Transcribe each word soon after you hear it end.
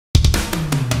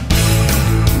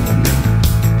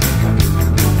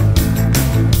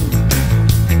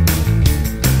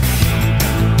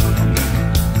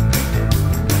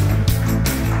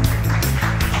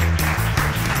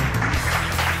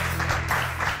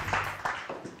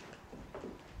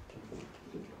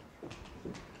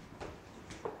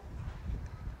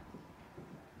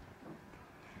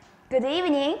Good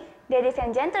evening, ladies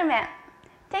and gentlemen.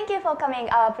 Thank you for coming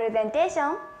our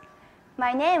presentation.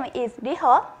 My name is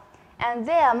Riho, and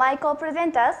they are my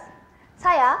co-presenters,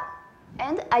 Saya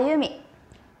and Ayumi.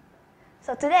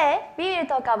 So today, we will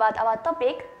talk about our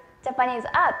topic, Japanese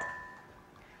art.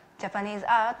 Japanese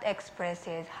art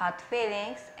expresses heart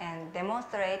feelings and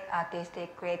demonstrates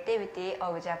artistic creativity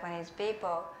of Japanese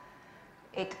people.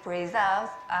 It preserves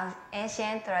an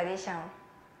ancient tradition.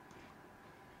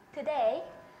 Today,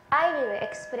 I will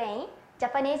explain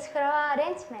Japanese flower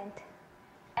arrangement,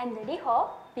 and Riho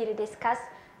will discuss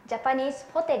Japanese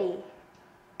pottery.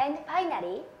 And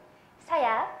finally,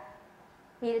 Saya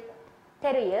will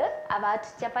tell you about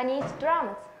Japanese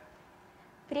drums.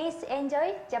 Please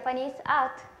enjoy Japanese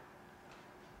art.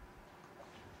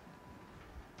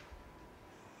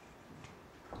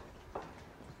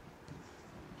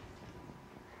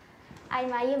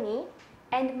 I'm Ayumi,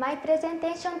 and my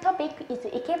presentation topic is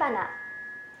ikebana.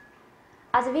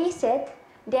 As we said,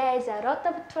 there is a lot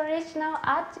of traditional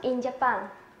art in Japan.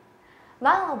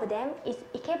 One of them is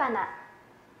ikebana.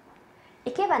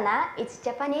 Ikebana is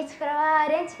Japanese flower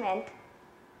arrangement.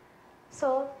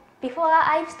 So, before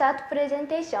I start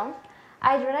presentation,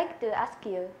 I'd like to ask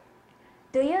you,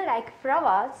 do you like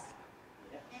flowers?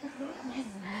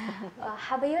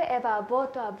 Have you ever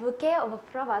bought a bouquet of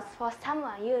flowers for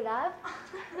someone you love?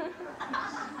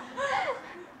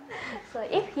 So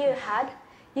if you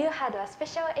had a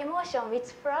special emotion with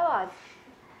flowers.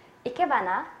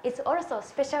 Ikebana is also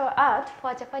special art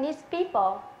for Japanese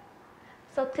people.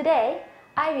 So today,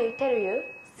 I will tell you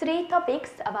 3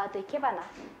 topics about ikebana.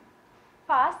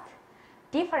 First,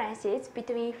 differences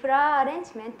between flower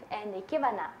arrangement and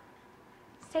ikebana.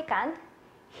 Second,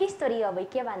 history of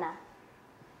ikebana.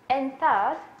 And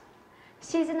third,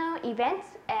 seasonal events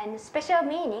and special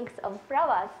meanings of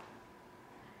flowers.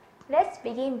 Let's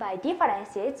begin by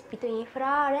differences between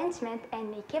flower arrangement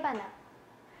and ikebana.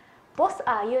 Both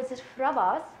are used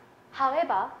flowers,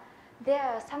 however, there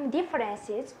are some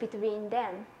differences between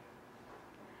them.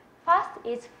 First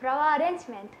is flower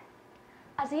arrangement.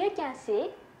 As you can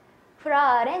see,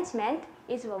 flower arrangement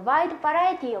is a wide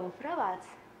variety of flowers.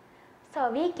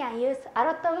 So we can use a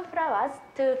lot of flowers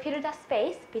to fill the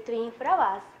space between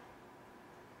flowers.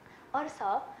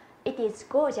 Also, it is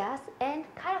gorgeous and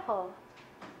colorful.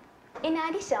 In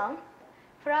addition,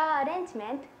 flower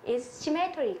arrangement is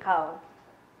symmetrical.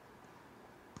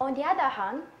 On the other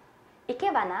hand,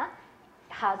 ikebana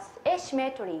has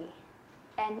asymmetry,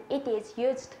 and it is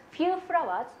used few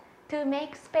flowers to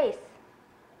make space.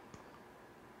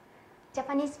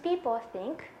 Japanese people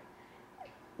think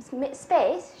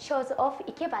space shows off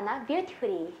ikebana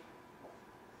beautifully.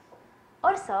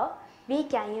 Also, we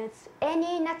can use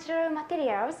any natural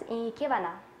materials in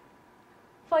ikebana.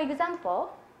 For example,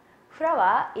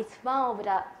 flower is one of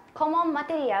the common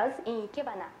materials in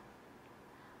ikebana.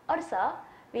 Also,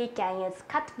 we can use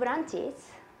cut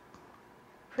branches,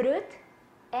 fruit,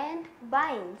 and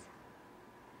vines.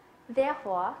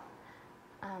 Therefore,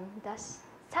 the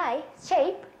size,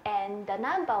 shape, and the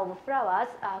number of flowers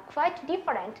are quite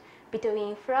different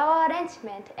between flower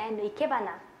arrangement and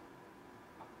ikebana.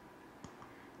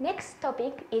 Next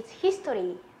topic is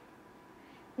history.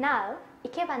 Now,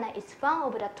 ikebana is one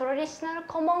of the traditional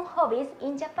common hobbies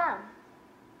in Japan.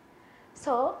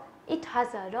 So, it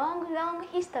has a long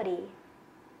history.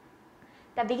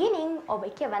 The beginning of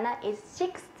ikebana is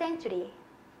 6th century.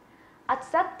 At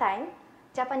that time,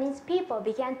 Japanese people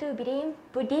began to believe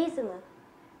Buddhism,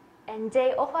 and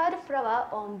they offered flower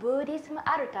on Buddhism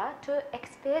altar to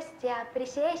express their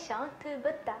appreciation to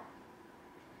Buddha.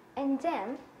 And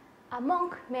then, a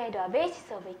monk made a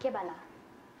basis of ikebana.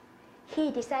 He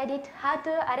decided how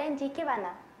to arrange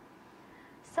ikebana.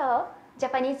 So,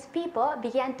 Japanese people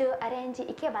began to arrange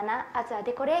ikebana as a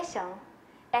decoration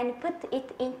and put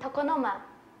it in tokonoma.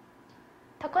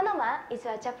 Tokonoma is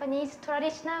a Japanese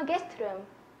traditional guest room,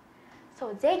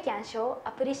 so they can show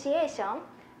appreciation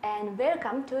and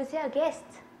welcome to their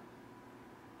guests.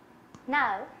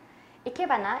 Now,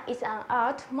 ikebana is an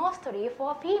art mostly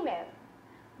for female,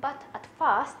 but at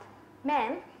first,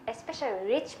 men, especially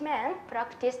rich men,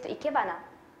 practiced ikebana.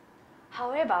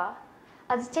 However,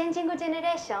 as changing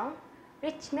generation,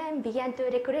 rich men began to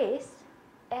decrease,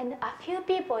 and a few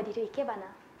people did ikebana.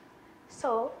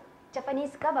 So,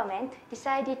 Japanese government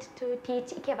decided to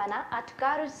teach ikebana at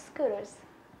girls' schools.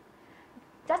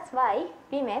 That's why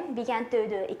women began to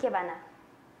do ikebana.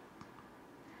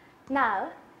 Now,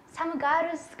 some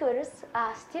girls' schools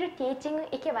are still teaching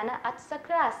ikebana at the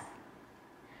class.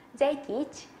 They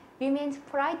teach women's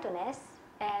politeness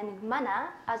and manner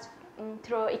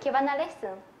through ikebana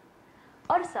lesson.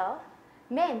 Also,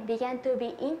 men began to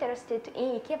be interested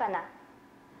in ikebana.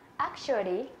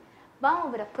 Actually, one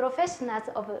of the professionals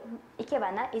of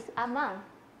ikebana is a man.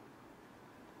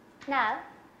 Now,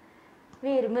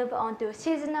 we'll move on to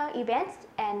seasonal events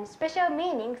and special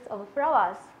meanings of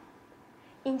flowers.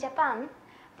 In Japan,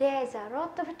 there is a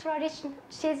lot of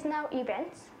seasonal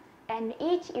events, and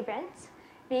each event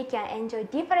we can enjoy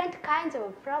different kinds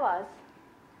of flowers.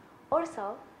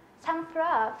 Also, some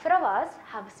flowers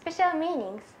have special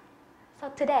meanings. So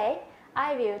today,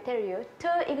 I will tell you two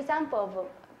examples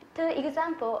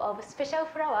of special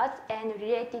flowers and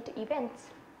related events.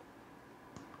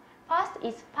 First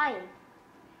is pine.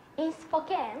 In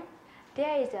Spokane,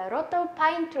 there is a lot of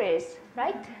pine trees,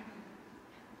 right?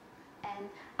 And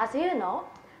as you know,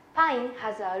 pine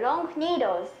has long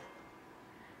needles.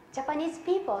 Japanese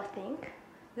people think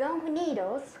long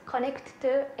needles connect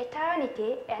to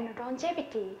eternity and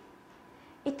longevity.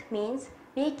 It means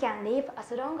we can live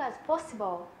as long as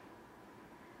possible.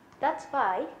 That's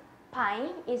why pine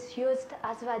is used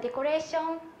as a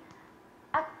decoration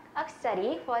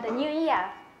accessory for the new year.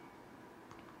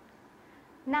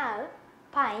 Now,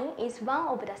 pine is one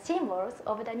of the symbols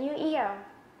of the new year.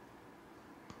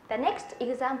 The next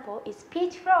example is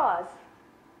peach flowers.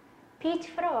 Peach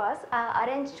flowers are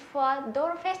arranged for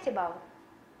Doll Festival.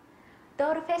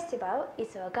 Doll Festival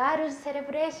is a girls'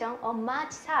 celebration on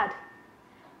March 3rd,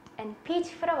 and peach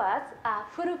flowers are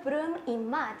full bloom in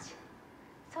March.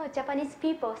 So Japanese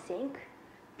people think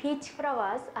peach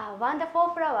flowers are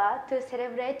wonderful flowers to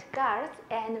celebrate girls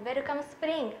and welcome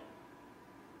spring.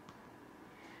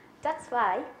 That's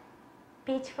why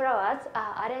peach flowers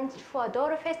are arranged for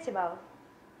Doll Festival.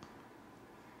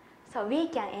 So we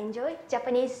can enjoy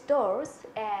Japanese dolls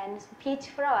and peach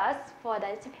flowers for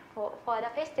the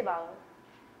festival.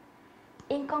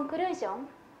 In conclusion,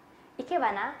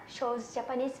 ikebana shows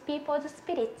Japanese people's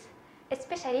spirit,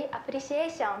 especially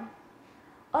appreciation.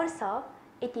 Also,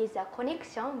 it is a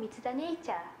connection with the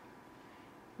nature.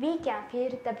 We can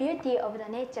feel the beauty of the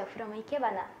nature from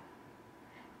ikebana.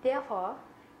 Therefore,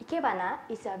 ikebana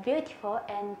is a beautiful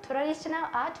and traditional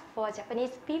art for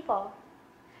Japanese people.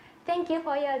 Thank you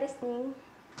for your listening.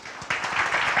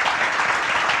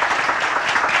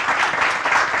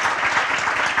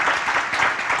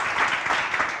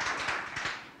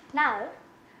 Now,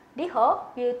 Riho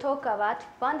will talk about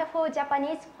wonderful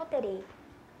Japanese pottery.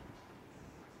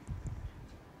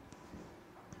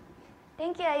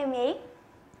 Thank you, Ayumi.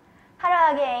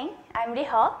 Hello again, I'm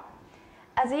Riho.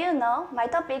 As you know, my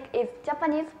topic is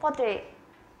Japanese pottery.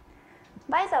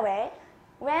 By the way,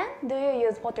 when do you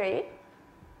use pottery?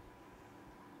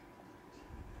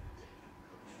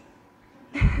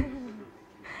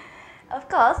 Of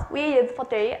course, we use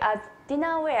pottery as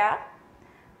dinnerware,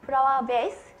 flower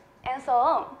vase, and so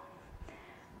on.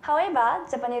 However,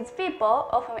 Japanese people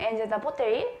often enjoy the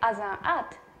pottery as an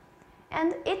art,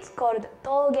 and it's called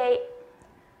toge.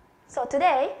 So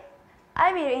today,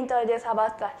 I will introduce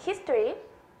about the history,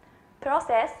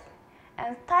 process,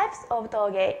 and types of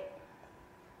toge.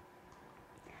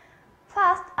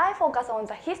 First, I focus on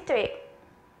the history.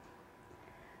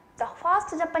 The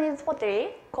first Japanese pottery,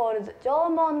 called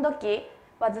Jomon doki,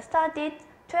 was started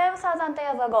 12,000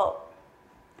 years ago.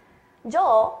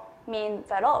 Jo means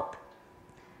the rope,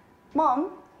 mon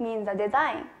means the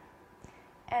design,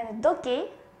 and doki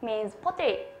means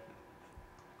pottery.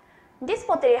 This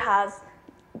pottery has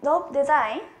rope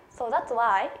design, so that's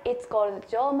why it's called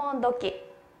Jomon doki.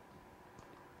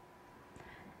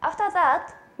 After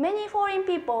that, many foreign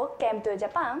people came to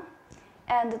Japan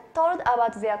and told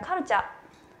about their culture.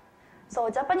 So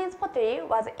Japanese pottery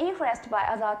was influenced by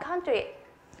other countries,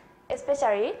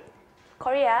 especially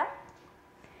Korea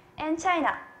and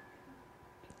China.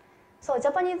 So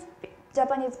Japanese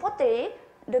pottery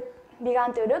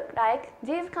began to look like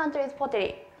these countries'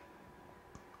 pottery.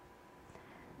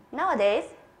 Nowadays,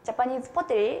 Japanese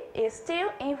pottery is still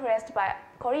influenced by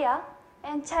Korea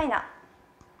and China.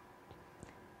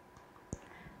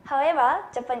 However,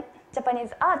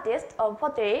 Japanese artists of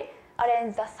pottery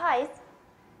arrange the size,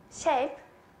 shape,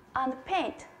 and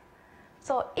paint,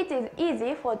 so it is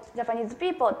easy for Japanese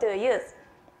people to use.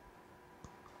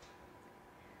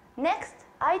 Next,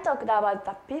 I talked about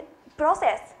the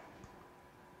process.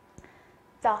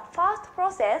 The first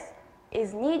process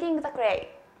is kneading the clay.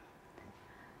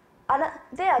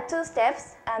 There are two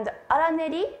steps, and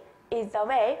araneri is the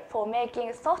way for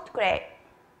making soft clay.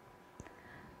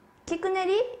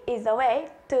 Kikuneri is the way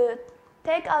to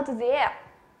take out the air.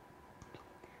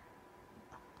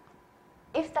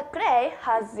 If the clay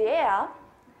has the air,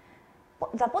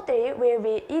 the pottery will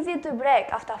be easy to break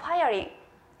after firing.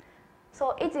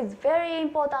 So it is very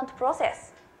important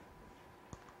process.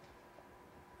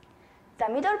 The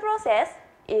middle process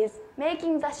is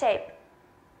making the shape.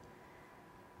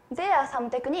 There are some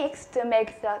techniques to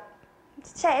make the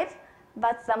shape,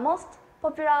 but the most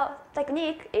popular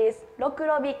technique is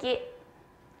rokurobiki.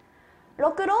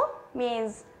 Rokuro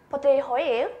means pottery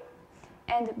wheel,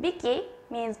 and biki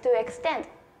means to extend.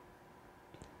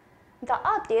 The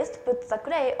artist puts the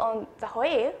clay on the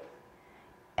wheel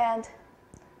and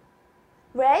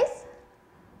raise,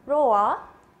 lower,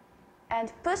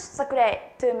 and push the clay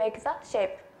to make the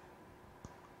shape.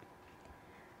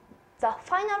 The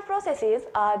final processes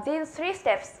are these 3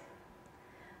 steps.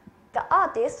 The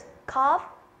artist carve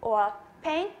or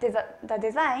paint the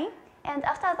design, and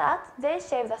after that they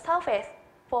shape the surface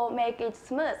for make it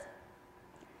smooth.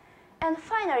 And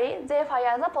finally they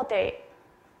fire the pottery.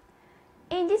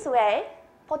 In this way,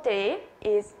 pottery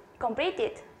is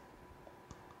completed.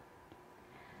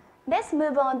 Let's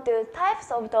move on to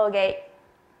types of toge.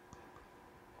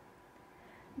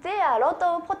 There are a lot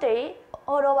of pottery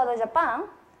all over Japan,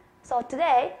 so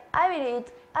today I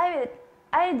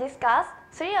will discuss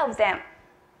 3 of them: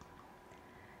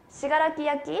 shigaraki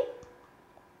yaki,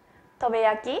 tobe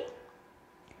yaki,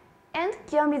 and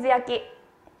kiyomizu yaki.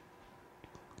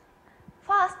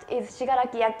 First is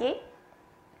shigaraki yaki.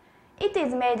 It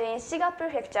is made in Shiga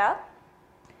Prefecture,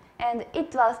 and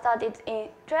it was started in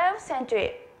 12th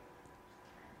century.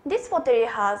 This pottery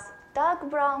has dark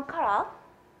brown color,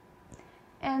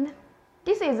 and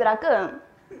this is raccoon.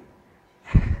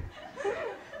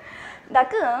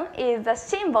 Raccoon is the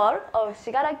symbol of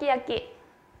shigaraki yaki.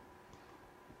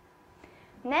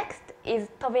 Next is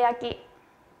tobe yaki.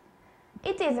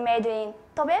 It is made in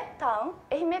Tobe town,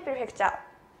 Ehime Prefecture.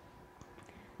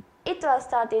 It was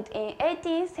started in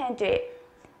 18th century,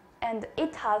 and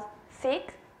it has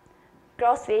thick,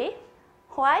 glossy,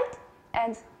 white,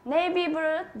 and navy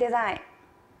blue design.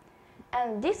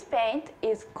 And this paint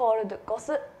is called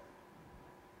gosu.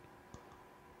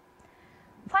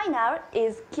 Final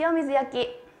is kiyomizu yaki.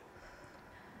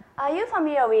 Are you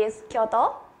familiar with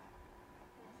Kyoto?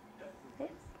 Yes.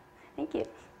 Thank you.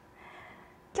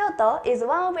 Kyoto is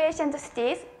one of ancient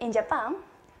cities in Japan,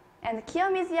 and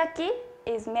kiyomizu yaki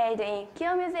is made in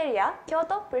Kiyomizu area,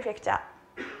 Kyoto Prefecture.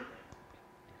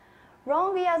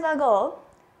 Long years ago,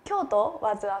 Kyoto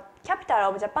was the capital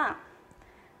of Japan,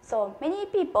 so many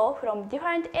people from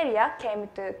different areas came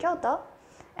to Kyoto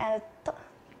and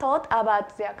taught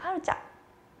about their culture.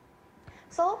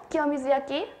 So kiyomizu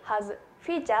yaki has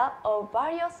feature of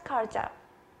various culture,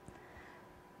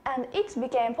 and it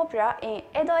became popular in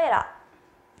Edo era,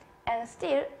 and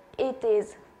still it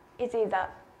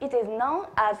is known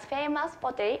as famous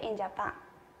pottery in Japan.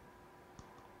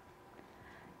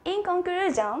 In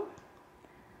conclusion,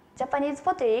 Japanese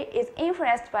pottery is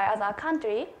influenced by other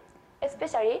countries,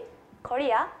 especially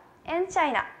Korea and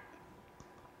China.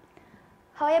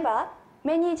 However,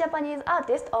 many Japanese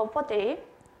artists of pottery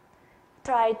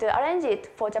try to arrange it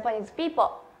for Japanese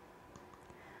people.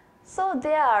 So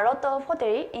there are a lot of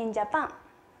pottery in Japan.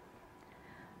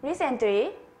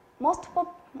 Recently, most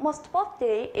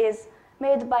pottery is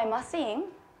made by machine,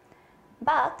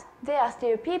 but there are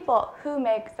still people who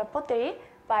make the pottery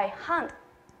by hand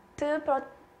to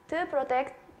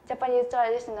protect Japanese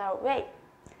traditional way.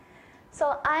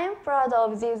 So I'm proud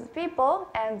of these people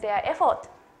and their effort.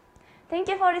 Thank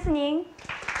you for listening.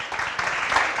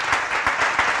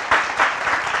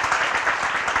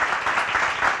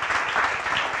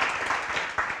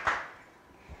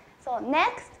 So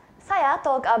next, Saya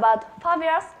talk about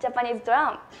fabulous Japanese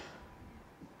drum.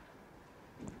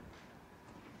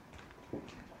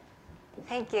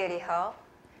 Thank you, Riho.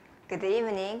 Good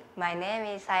evening, my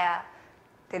name is Saya.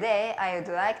 Today I would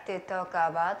like to talk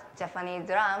about Japanese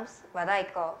drums,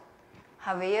 wadaiko.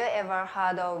 Have you ever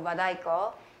heard of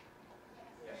wadaiko?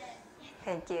 Yes.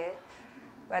 Thank you.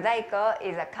 Wadaiko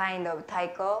is a kind of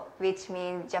taiko, which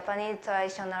means Japanese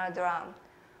traditional drum.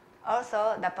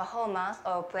 Also, the performance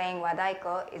of playing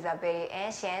wadaiko is a very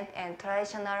ancient and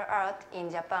traditional art in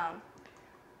Japan.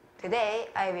 Today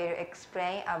I will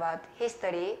explain about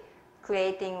history,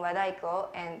 creating wadaiko,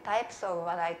 and types of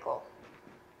wadaiko.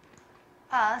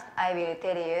 First, I will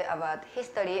tell you about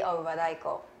history of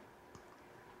wadaiko.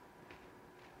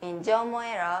 In Jomon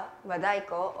era,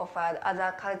 wadaiko offered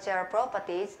other cultural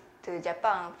properties to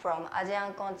Japan from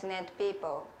Asian continent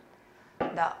people.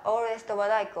 The oldest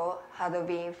wadaiko had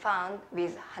been found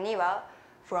with haniwa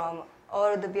from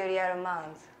old burial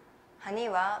mounds.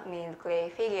 Haniwa means clay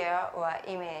figure or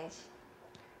image.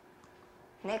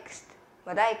 Next,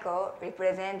 wadaiko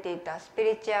represented the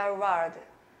spiritual world.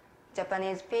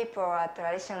 Japanese people are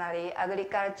traditionally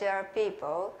agricultural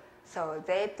people, so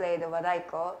they played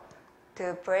wadaiko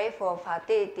to pray for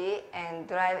fertility and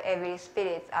drive evil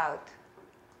spirits out.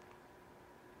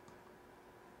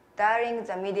 During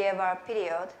the medieval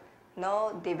period,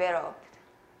 No developed.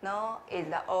 No is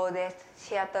the oldest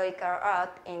theatrical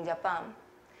art in Japan.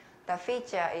 The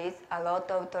feature is a lot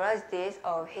of tragedies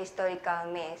of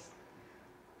historical myths.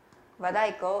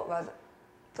 Wadaiko was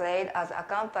played as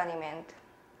accompaniment.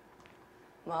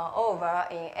 Moreover,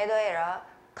 in Edo era,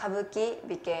 kabuki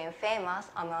became famous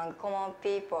among common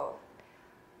people.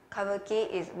 Kabuki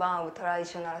is one of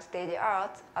traditional stage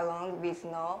arts along with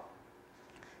no.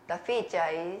 The feature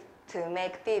is to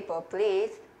make people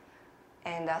pleased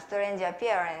and a strange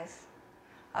appearance.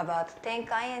 About 10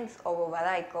 kinds of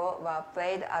wadaiko were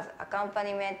played as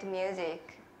accompaniment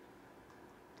music.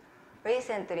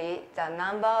 Recently, the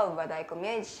number of wadaiko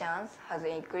musicians has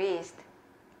increased.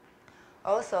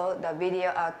 Also, the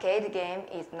video arcade game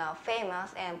is now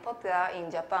famous and popular in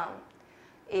Japan.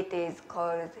 It is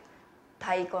called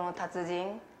Taiko no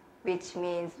Tatsujin, which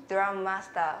means drum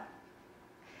master.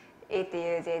 It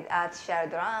uses artificial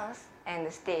drums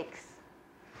and sticks.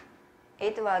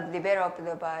 It was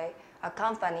developed by a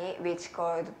company which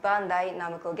called Bandai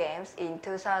Namco Games in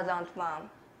 2001.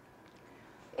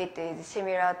 It is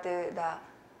similar to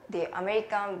the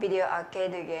American video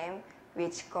arcade game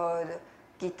which called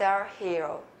Guitar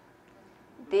Hero.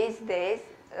 These days,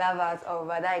 lovers of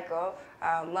wadaiko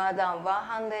are more than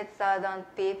 100,000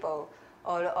 people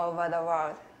all over the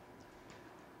world.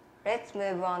 Let's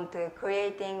move on to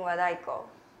creating wadaiko.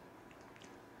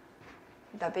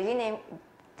 The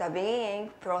beginning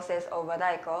process of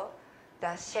wadaiko,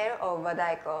 the shell of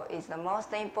wadaiko is the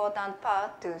most important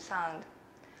part to sound.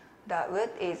 The wood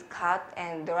is cut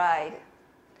and dried.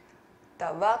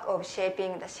 The work of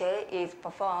shaping the shell is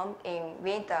performed in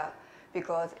winter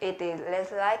because it is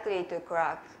less likely to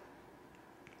crack.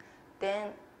 Then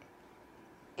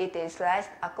it is sliced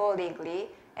accordingly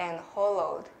and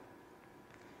hollowed.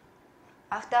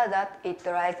 After that, it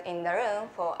dries in the room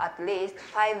for at least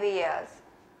 5 years.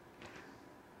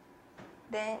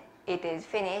 Then it is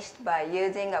finished by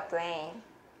using a plane.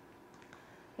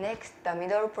 Next, the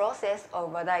middle process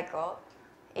of wadaiko.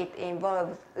 It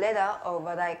involves leather of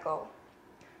wadaiko.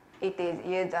 It is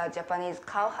used as Japanese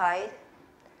cowhide.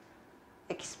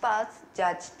 Experts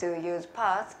judge to use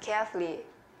parts carefully.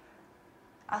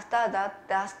 After that,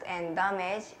 dust and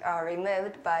damage are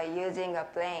removed by using a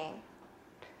plane.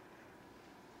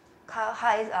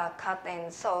 Cowhides are cut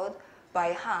and sewed by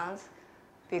hands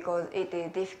because it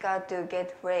is difficult to get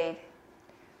frayed.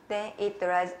 Then it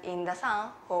dries in the sun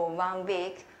for 1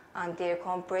 week until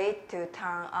complete to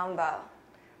turn amber.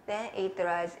 Then it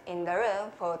dries in the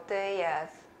room for 2 years.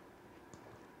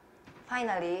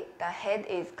 Finally, the head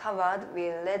is covered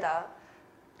with leather.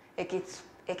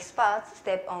 Experts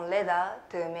step on leather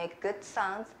to make good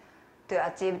sounds to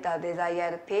achieve the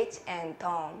desired pitch and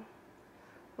tone.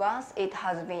 Once it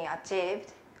has been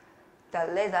achieved, the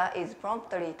leather is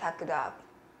promptly tacked up.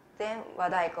 Then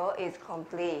wadaiko is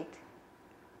complete.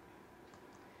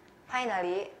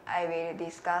 Finally, I will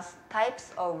discuss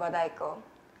types of wadaiko.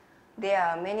 There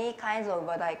are many kinds of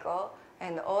wadaiko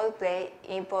and all play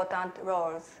important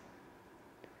roles.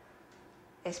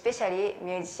 Especially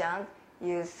musicians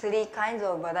use 3 kinds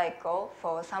of wadaiko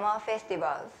for summer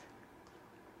festivals.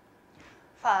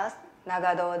 First,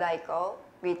 nagado daiko,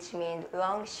 which means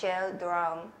long shell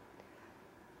drum.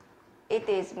 It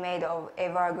is made of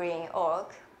evergreen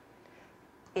oak.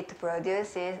 It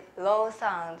produces low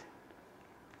sound.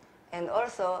 And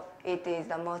also, it is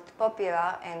the most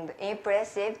popular and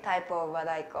impressive type of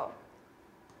wadaiko.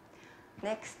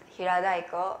 Next,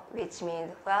 hiradaiko, which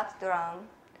means flat drum.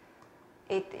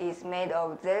 It is made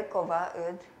of zelkova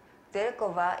wood.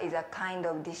 Zelkova is a kind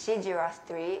of deciduous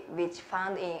tree which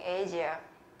found in Asia.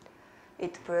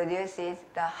 It produces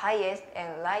the highest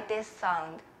and lightest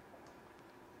sound.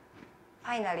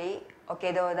 Finally,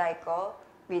 okedo daiko,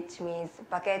 which means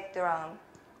bucket drum.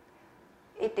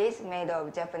 It is made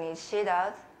of Japanese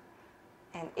cedars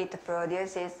and it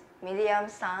produces medium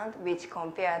sound which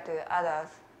compared to others.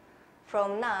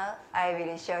 From now, I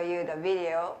will show you the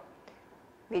video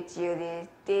which uses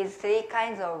these 3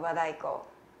 kinds of wadaiko.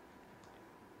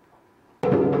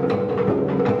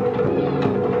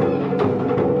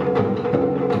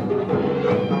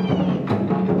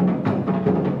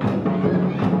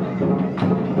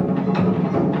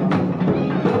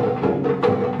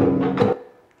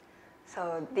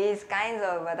 So these kinds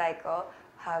of wadaiko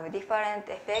have different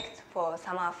effects for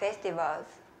summer festivals.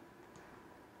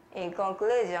 In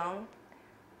conclusion,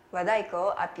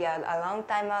 wadaiko appeared a long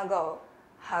time ago.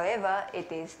 However,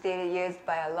 it is still used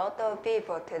by a lot of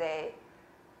people today.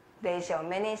 They show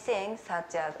many things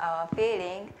such as our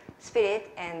feeling,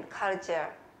 spirit, and culture.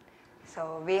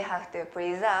 So we have to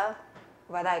preserve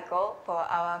wadaiko for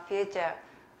our future.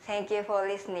 Thank you for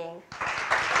listening.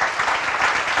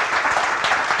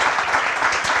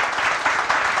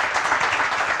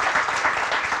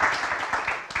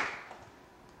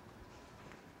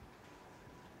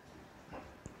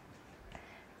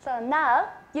 So now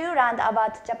you learned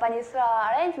about Japanese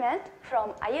flower arrangement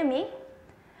from Ayumi,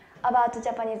 about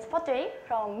Japanese pottery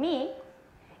from me,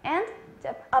 and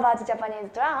about Japanese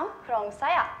drum from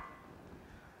Saya.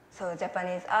 So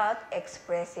Japanese art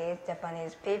expresses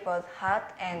Japanese people's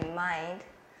heart and mind.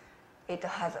 It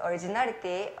has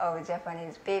originality of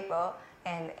Japanese people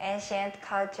and ancient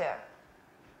culture.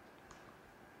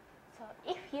 So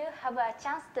if you have a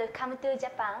chance to come to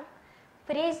Japan,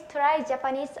 please try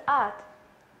Japanese art.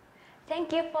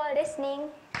 Thank you for listening.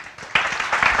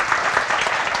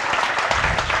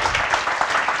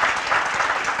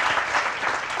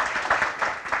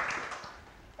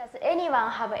 Does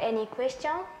anyone have any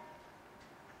question?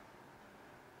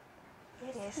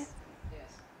 Yes. Yes.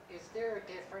 Is there a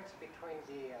difference between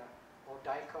the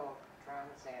Odaiko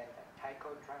drums and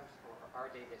taiko drums, or are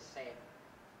they the same?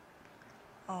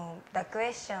 The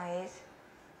question is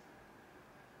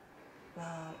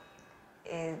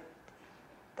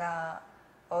the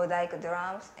Odaiko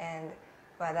drums and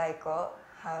Wadaiko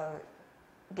have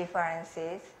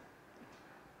differences?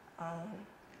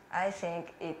 I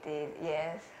think it is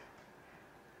yes.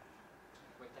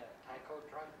 With the taiko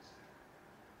drums?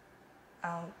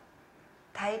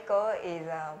 Taiko is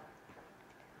a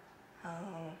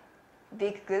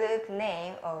big group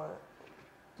name of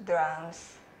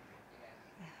drums.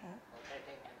 Yeah. Okay,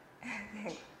 thank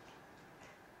you.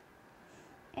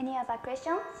 Any other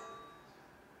questions?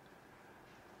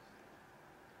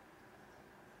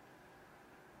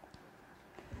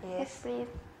 Yes. Please.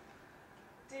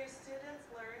 Do students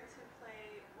learn to play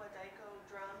Wadaiko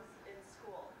drums in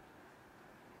school?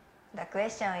 The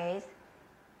question is,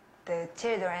 the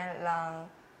children learn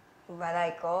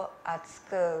Wadaiko at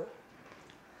school.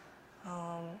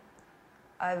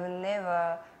 I've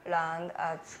never learned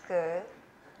at school.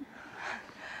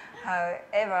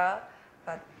 However,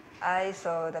 but I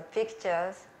saw the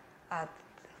pictures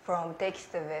from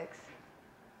textbooks.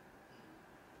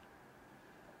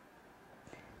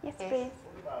 Yes, Yes. please.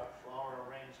 What about flower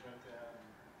arrangement and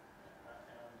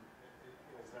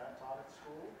is that taught at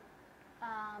school?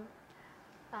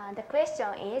 The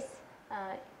question is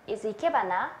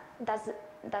Ikebana, does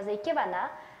Ikebana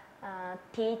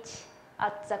teach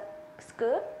at the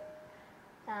school?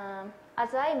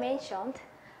 As I mentioned,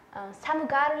 some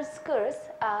girls' schools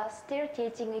are still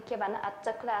teaching Ikebana at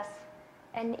the class.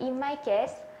 And in my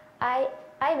case, I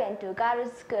went to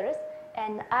girls' schools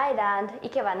and I learned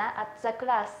Ikebana at the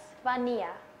class 1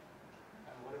 year.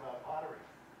 And what about pottery?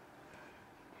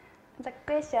 The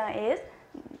question is,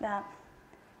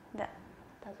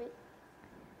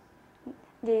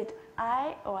 did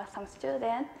I or some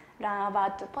student learn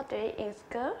about pottery in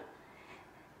school?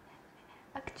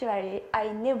 Actually, I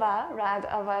never learned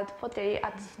about pottery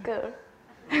at school.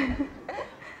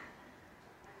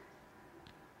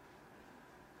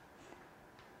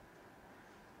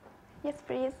 Yes,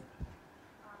 please.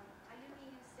 Ayumi,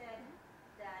 you said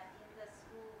that in the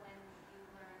school when you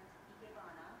learned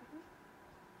Ikebana,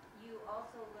 you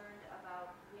also learned about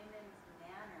women's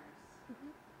manners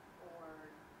or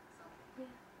something.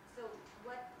 Yeah. So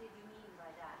what did you mean by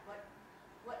that?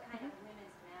 What kind of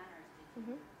women's manners did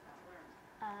you learn?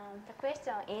 The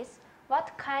question is,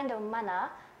 what kind of manner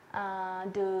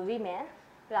do women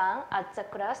learn at the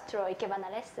class through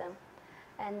Ikebana lesson?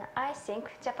 And I think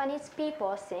Japanese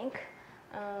people think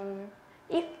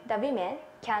if the women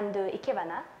can do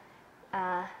Ikebana,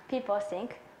 people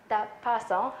think the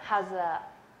person has a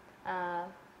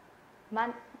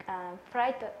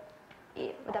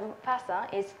the person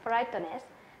is politeness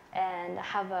and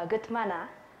have a good manner.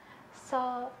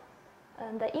 So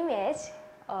the image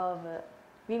of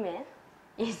women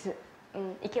is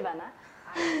Ikebana.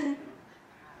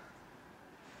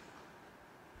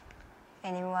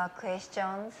 Any more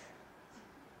questions?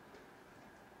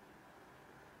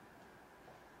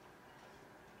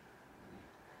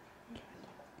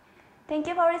 Thank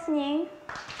you for listening.